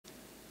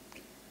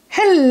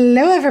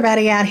Hello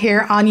everybody out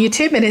here on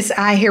YouTube. It is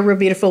I here, Real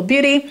Beautiful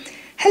Beauty.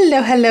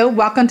 Hello,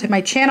 welcome to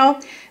my channel.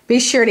 Be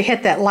sure to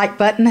hit that like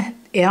button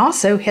and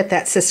also hit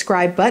that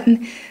subscribe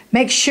button.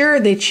 Make sure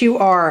that you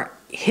are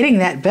hitting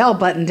that bell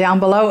button down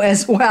below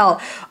as well.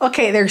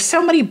 Okay, there's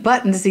so many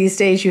buttons these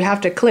days you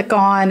have to click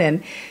on,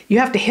 and you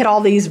have to hit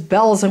all these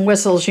bells and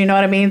whistles, you know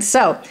what I mean?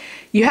 So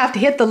you have to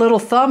hit the little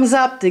thumbs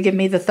up to give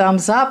me the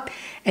thumbs up,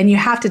 and you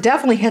have to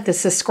definitely hit the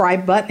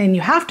subscribe button, and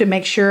you have to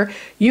make sure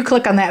you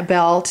click on that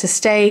bell to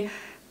stay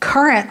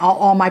current on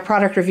all my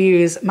product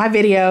reviews, my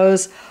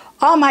videos,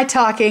 all my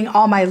talking,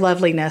 all my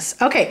loveliness.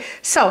 Okay,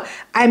 so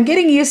I'm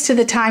getting used to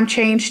the time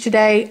change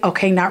today.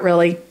 Okay, not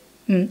really.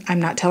 I'm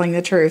not telling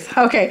the truth.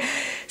 Okay,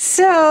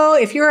 so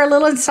if you're a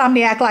little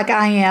insomniac like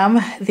I am,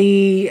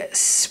 the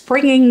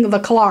springing the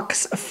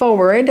clocks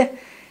forward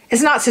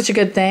is not such a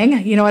good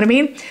thing. You know what I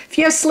mean? If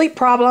you have sleep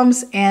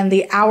problems and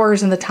the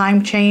hours and the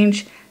time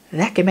change,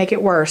 that can make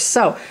it worse.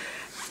 So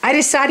I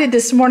decided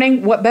this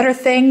morning, what better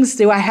things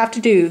do I have to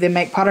do than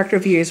make product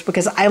reviews,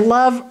 because I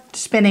love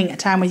spending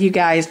time with you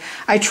guys.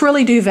 I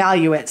truly do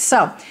value it.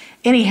 So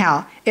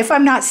anyhow, if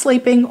I'm not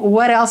sleeping,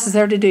 what else is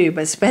there to do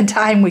but spend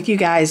time with you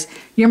guys?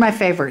 You're my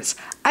favorites.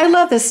 I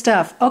love this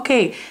stuff.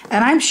 Okay,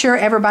 and I'm sure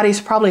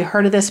everybody's probably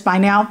heard of this by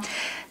now.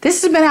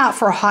 This has been out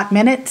for a hot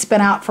minute. It's been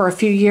out for a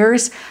few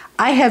years.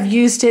 I have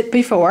used it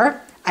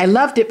before. I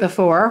loved it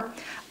before.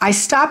 I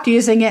stopped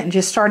using it and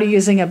just started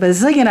using a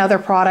bazillion other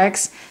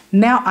products.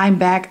 Now I'm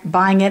back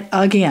buying it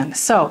again.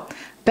 So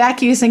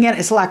back using it.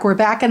 It's like we're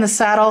back in the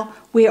saddle.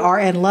 We are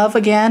in love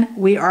again.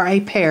 We are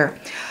a pair.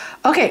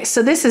 Okay,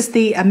 so this is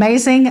the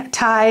amazing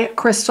Thai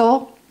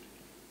Crystal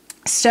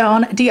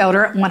Stone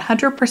Deodorant,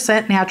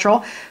 100%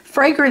 natural,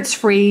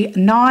 fragrance-free,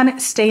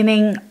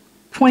 non-staining,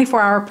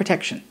 24-hour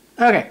protection.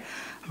 Okay,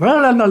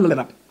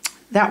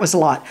 that was a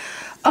lot.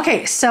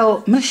 Okay, so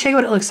I'm going to show you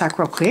what it looks like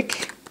real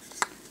quick.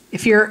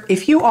 If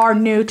you are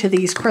new to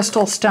these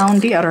Crystal Stone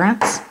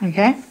deodorants,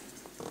 okay,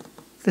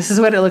 this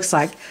is what it looks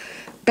like.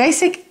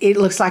 Basic, it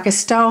looks like a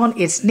stone.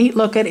 It's neat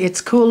looking.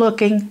 It's cool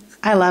looking.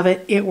 I love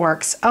it. It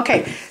works.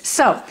 Okay,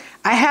 so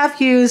I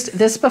have used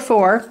this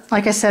before.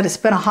 Like I said, it's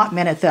been a hot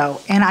minute though,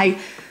 and I'm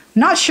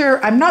not sure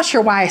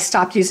why I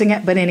stopped using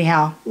it, but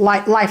anyhow,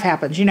 life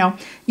happens. You know,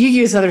 you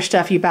use other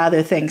stuff, you buy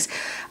other things.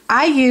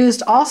 I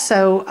used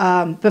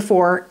also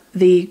before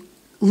the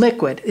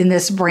liquid in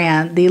this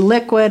brand, the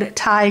liquid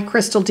Thai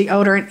Crystal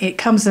Deodorant. It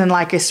comes in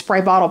like a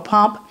spray bottle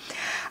pump.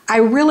 I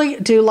really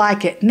do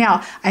like it.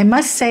 Now, I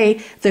must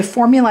say the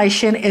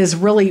formulation is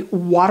really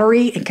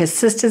watery in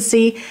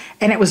consistency,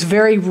 and it was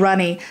very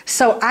runny.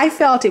 So I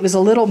felt it was a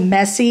little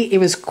messy. It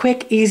was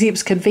quick, easy, it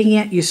was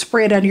convenient. You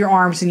spray it under your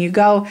arms and you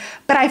go.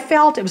 But I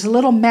felt it was a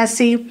little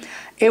messy.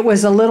 It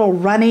was a little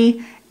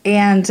runny,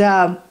 and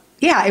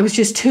yeah, it was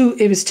just too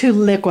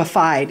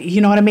liquefied. You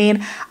know what I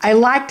mean? I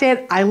liked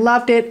it. I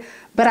loved it.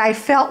 But I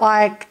felt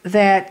like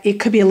that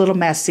it could be a little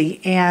messy,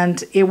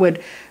 and it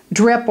would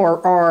drip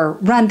or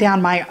run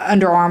down my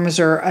underarms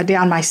or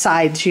down my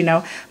sides, you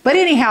know. But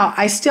anyhow,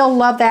 I still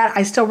love that.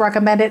 I still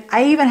recommend it.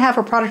 I even have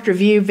a product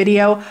review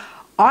video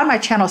on my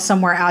channel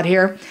somewhere out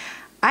here.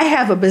 I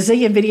have a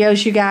bazillion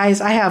videos, you guys.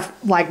 I have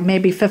like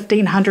maybe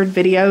 1,500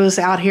 videos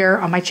out here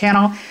on my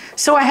channel.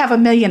 So I have a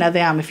million of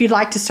them. If you'd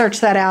like to search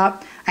that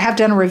out, I have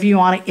done a review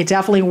on it. It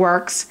definitely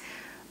works.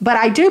 But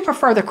I do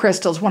prefer the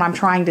crystals, what I'm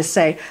trying to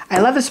say.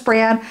 I love this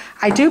brand.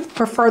 I do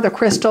prefer the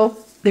crystal.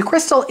 The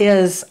crystal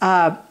is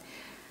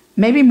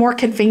maybe more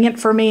convenient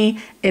for me.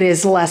 It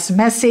is less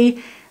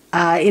messy.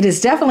 It is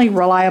definitely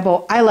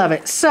reliable. I love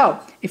it. So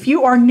if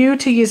you are new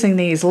to using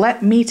these,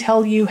 let me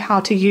tell you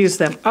how to use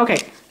them. Okay,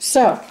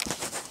 so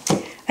I'm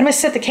going to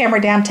set the camera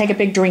down and take a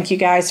big drink, you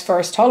guys,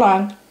 first. Hold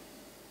on.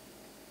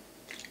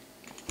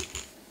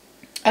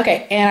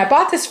 Okay, and I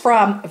bought this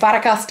from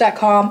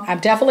Vitacost.com. I'm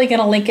definitely going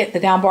to link it in the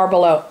down bar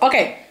below.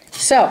 Okay,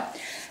 so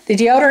the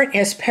deodorant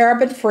is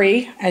paraben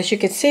free, as you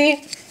can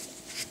see,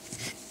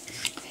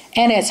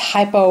 and it's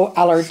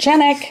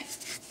hypoallergenic.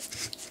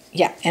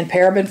 Yeah, and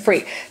paraben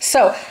free.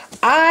 So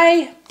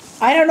I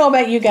don't know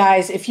about you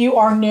guys, if you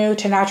are new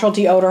to natural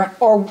deodorant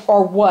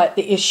or what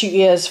the issue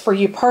is for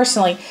you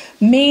personally.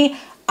 Me,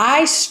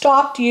 I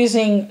stopped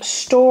using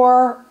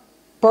store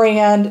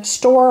brand,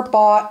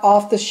 store-bought,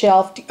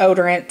 off-the-shelf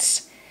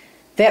deodorants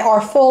that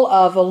are full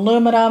of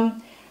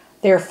aluminum.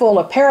 They're full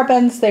of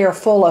parabens. They are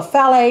full of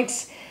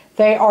phthalates.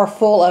 They are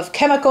full of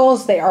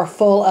chemicals. They are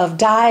full of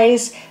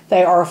dyes.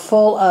 They are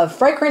full of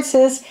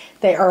fragrances.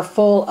 They are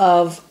full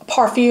of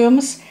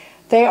perfumes.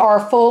 They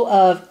are full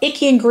of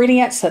icky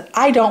ingredients that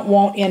I don't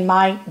want in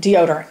my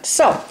deodorant.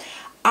 So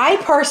I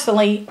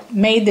personally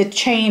made the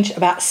change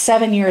about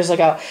 7 years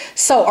ago.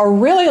 So a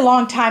really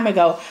long time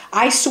ago,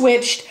 I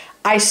switched.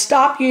 I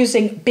stopped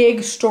using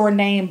big store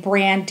name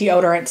brand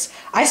deodorants.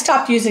 I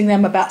stopped using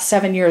them about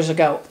 7 years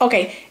ago.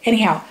 Okay,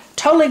 anyhow,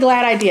 totally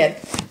glad I did.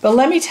 But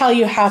let me tell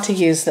you how to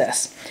use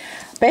this.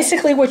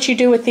 Basically what you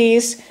do with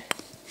these,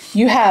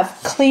 you have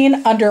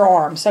clean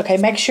underarms. Okay,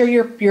 make sure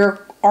your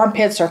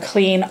armpits are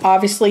clean.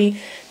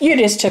 Obviously, you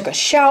just took a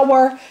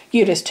shower,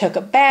 you just took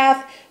a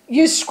bath,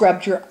 you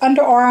scrubbed your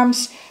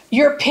underarms,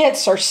 your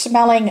pits are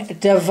smelling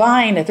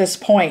divine at this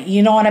point.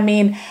 You know what I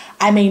mean?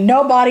 I mean,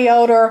 no body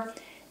odor.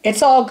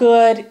 It's all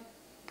good.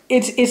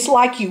 It's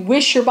like you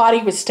wish your body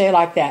would stay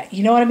like that.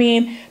 You know what I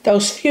mean?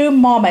 Those few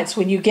moments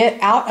when you get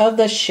out of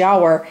the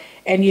shower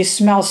and you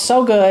smell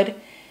so good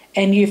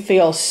and you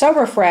feel so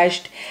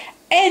refreshed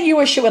and you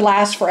wish it would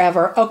last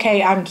forever.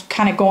 Okay, I'm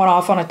kind of going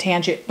off on a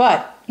tangent,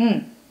 but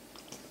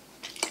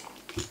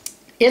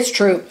it's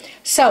true.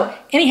 So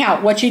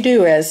anyhow, what you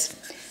do is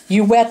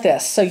you wet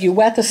this. So you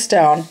wet the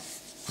stone.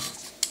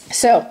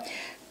 So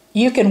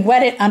you can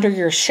wet it under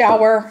your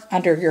shower,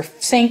 under your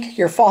sink,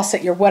 your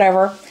faucet, your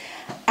whatever.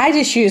 I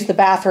just use the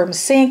bathroom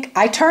sink.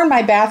 I turn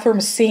my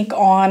bathroom sink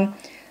on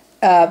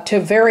to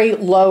very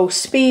low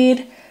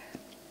speed.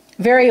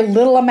 Very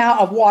little amount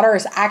of water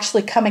is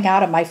actually coming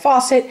out of my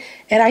faucet,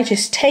 and I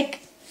just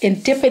take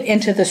and dip it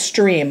into the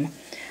stream.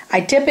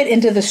 I dip it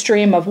into the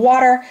stream of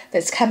water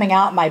that's coming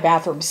out my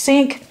bathroom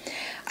sink.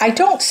 I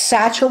don't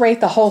saturate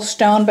the whole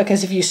stone,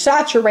 because if you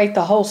saturate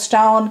the whole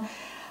stone,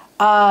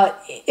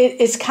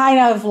 it's kind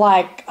of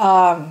like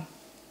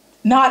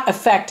not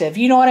effective.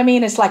 You know what I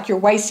mean? It's like you're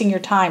wasting your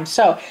time.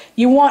 So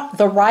you want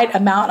the right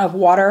amount of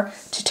water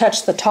to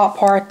touch the top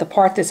part, the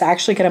part that's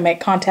actually going to make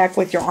contact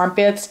with your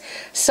armpits.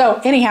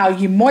 So anyhow,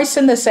 you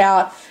moisten this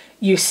out,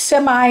 you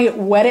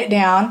semi-wet it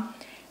down,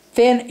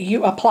 then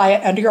you apply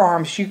it under your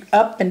arms. You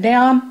up and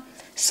down,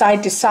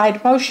 side to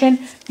side motion.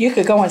 You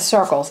could go in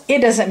circles. It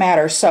doesn't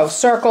matter. So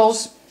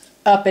circles,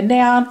 up and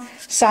down,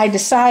 side to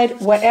side,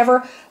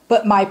 whatever.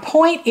 But my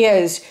point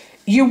is,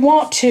 you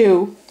want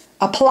to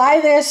apply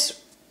this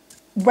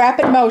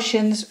rapid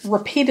motions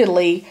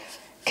repeatedly,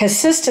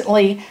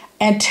 consistently,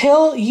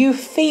 until you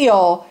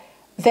feel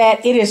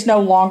that it is no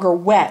longer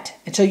wet,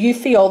 until you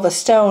feel the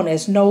stone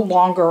is no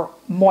longer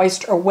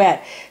moist or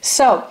wet.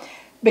 So,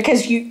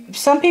 because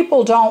some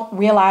people don't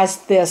realize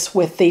this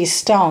with these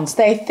stones.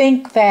 They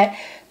think that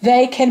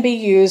they can be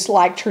used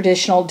like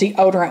traditional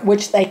deodorant,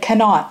 which they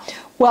cannot.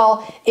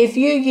 Well, if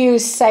you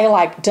use, say,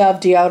 like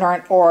Dove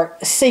deodorant or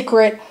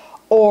Secret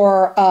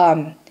or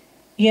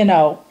you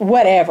know,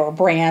 whatever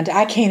brand.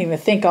 I can't even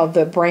think of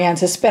the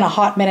brands. It's been a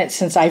hot minute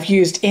since I've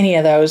used any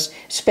of those.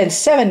 It's been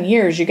 7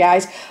 years, you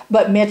guys.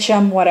 But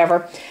Mitchum,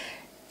 whatever.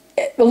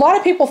 A lot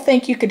of people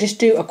think you could just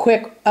do a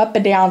quick up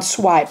and down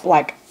swipe.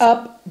 Like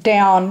up,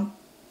 down,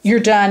 you're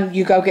done.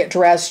 You go get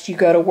dressed. You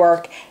go to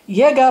work.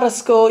 You go to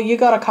school. You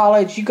go to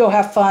college. You go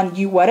have fun.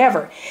 You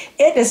whatever.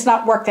 It does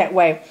not work that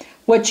way.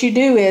 What you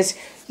do is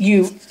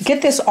you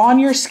get this on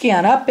your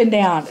skin, up and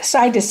down,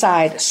 side to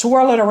side,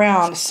 swirl it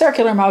around,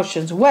 circular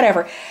motions,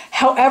 whatever.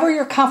 However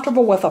you're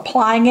comfortable with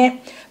applying it,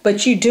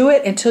 but you do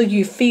it until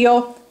you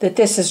feel that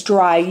this is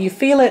dry. You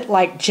feel it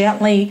like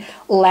gently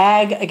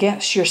lag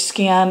against your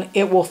skin.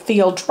 It will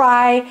feel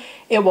dry.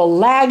 It will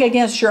lag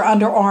against your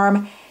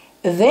underarm.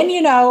 Then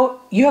you know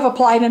you have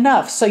applied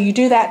enough. So you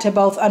do that to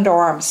both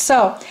underarms.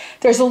 So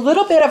there's a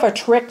little bit of a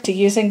trick to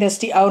using this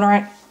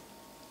deodorant.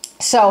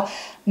 So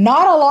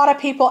not a lot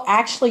of people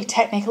actually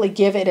technically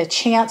give it a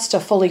chance to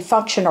fully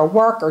function or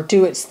work or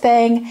do its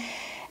thing.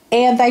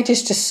 And they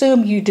just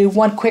assume you do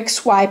one quick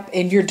swipe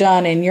and you're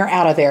done and you're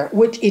out of there,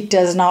 which it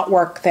does not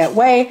work that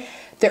way.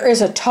 There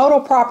is a total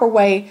proper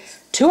way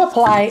to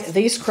apply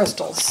these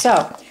crystals.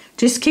 So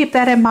just keep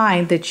that in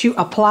mind, that you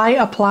apply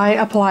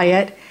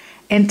it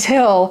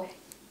until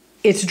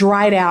it's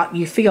dried out.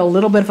 You feel a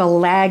little bit of a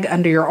lag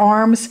under your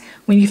arms.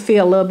 When you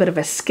feel a little bit of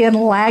a skin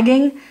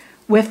lagging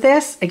with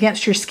this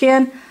against your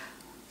skin,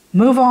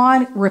 move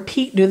on,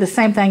 repeat, do the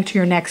same thing to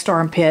your next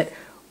armpit.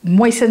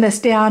 Moisten this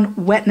down,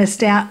 wet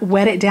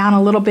it down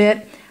a little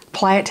bit,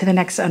 apply it to the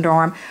next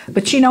underarm.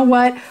 But you know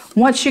what?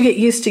 Once you get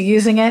used to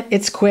using it,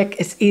 it's quick,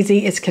 it's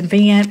easy, it's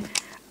convenient.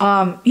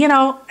 You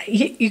know,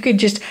 you could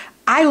just,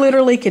 I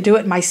literally could do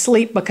it in my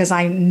sleep because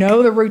I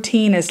know the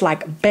routine is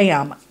like,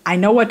 bam, I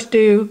know what to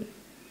do.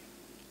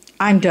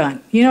 I'm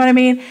done. You know what I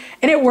mean?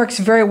 And it works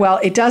very well.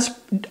 It does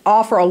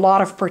offer a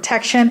lot of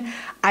protection.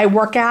 I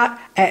work out,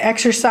 I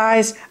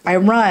exercise, I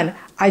run,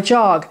 I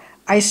jog,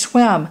 I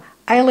swim,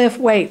 I lift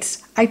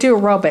weights, I do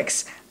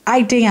aerobics,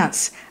 I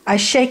dance, I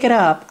shake it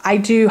up, I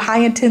do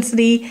high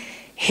intensity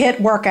HIIT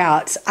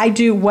workouts, I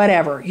do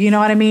whatever. You know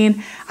what I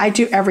mean? I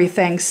do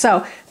everything.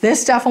 So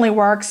this definitely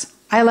works.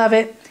 I love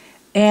it.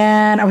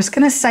 And I was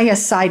going to say a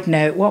side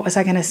note. What was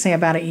I going to say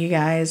about it, you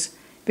guys?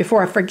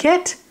 Before I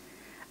forget,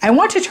 I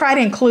want to try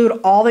to include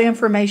all the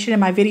information in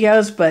my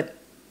videos, but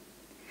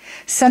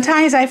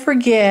sometimes I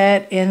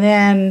forget, and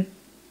then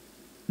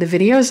the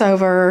video's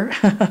over.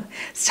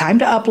 It's time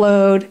to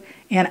upload.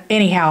 And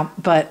anyhow,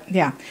 but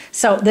yeah.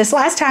 So this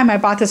last time I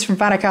bought this from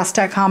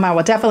Vitacost.com. I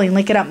will definitely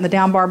link it up in the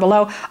down bar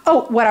below.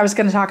 Oh, what I was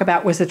going to talk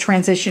about was the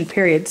transition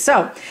period.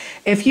 So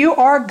if you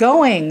are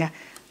going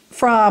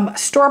from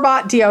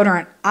store-bought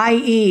deodorant,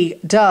 i.e.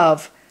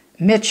 Dove,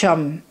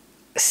 Mitchum,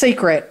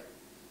 Secret,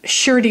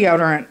 Sure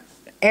deodorant,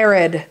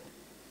 Arid,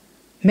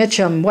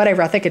 Mitchum,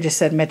 whatever. I think I just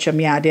said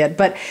Mitchum. Yeah, I did.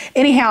 But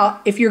anyhow,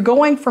 if you're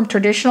going from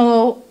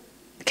traditional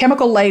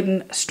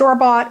chemical-laden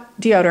store-bought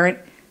deodorant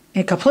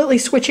and completely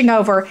switching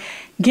over,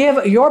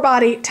 give your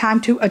body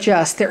time to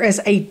adjust. There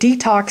is a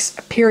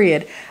detox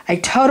period, a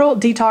total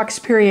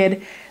detox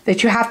period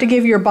that you have to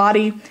give your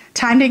body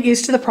time to get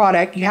used to the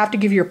product. You have to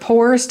give your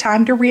pores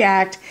time to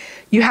react.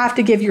 You have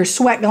to give your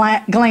sweat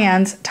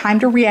glands time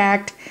to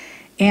react.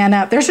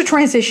 And there's a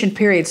transition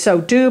period, so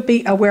do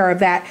be aware of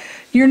that.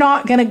 You're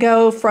not going to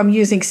go from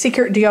using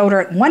Secret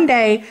deodorant one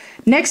day,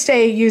 next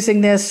day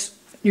using this,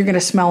 you're going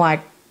to smell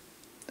like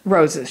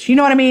roses. You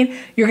know what I mean?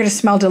 You're going to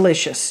smell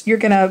delicious. You're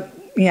going to,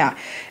 yeah,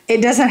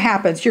 it doesn't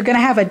happen. You're going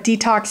to have a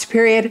detox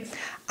period.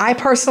 I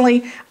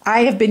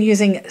have been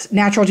using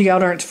natural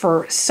deodorants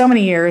for so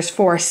many years,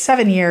 for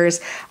 7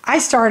 years. I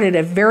started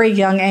at a very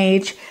young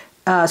age,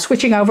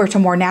 switching over to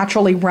more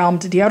naturally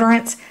realmed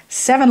deodorants.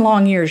 7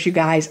 long years, you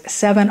guys,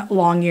 7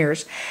 long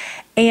years.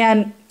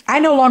 And I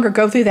no longer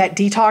go through that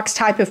detox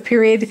type of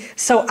period,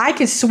 so I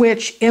can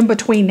switch in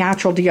between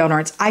natural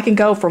deodorants. I can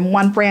go from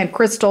one brand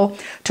Crystal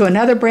to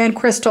another brand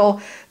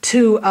Crystal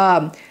to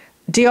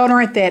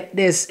deodorant that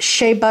is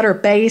shea butter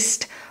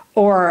based,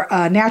 or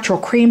natural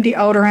cream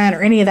deodorant,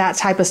 or any of that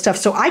type of stuff.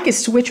 So I can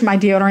switch my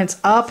deodorants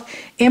up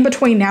in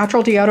between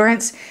natural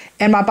deodorants,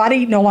 and my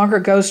body no longer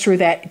goes through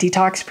that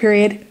detox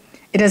period.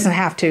 It doesn't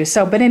have to.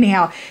 So, but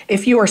anyhow,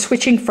 if you are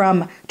switching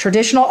from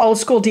traditional old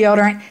school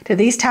deodorant to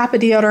these type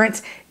of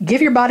deodorants,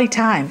 give your body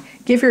time.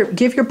 Give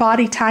your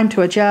body time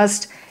to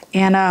adjust.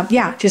 And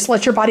yeah, just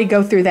let your body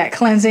go through that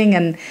cleansing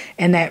and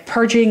that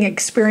purging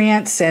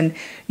experience. And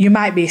you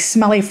might be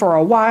smelly for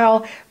a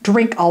while.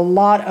 Drink a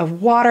lot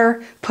of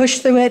water, push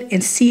through it,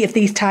 and see if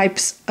these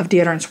types of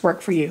deodorants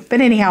work for you.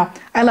 But anyhow,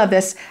 I love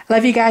this. I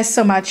love you guys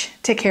so much.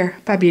 Take care.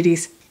 Bye,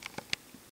 beauties.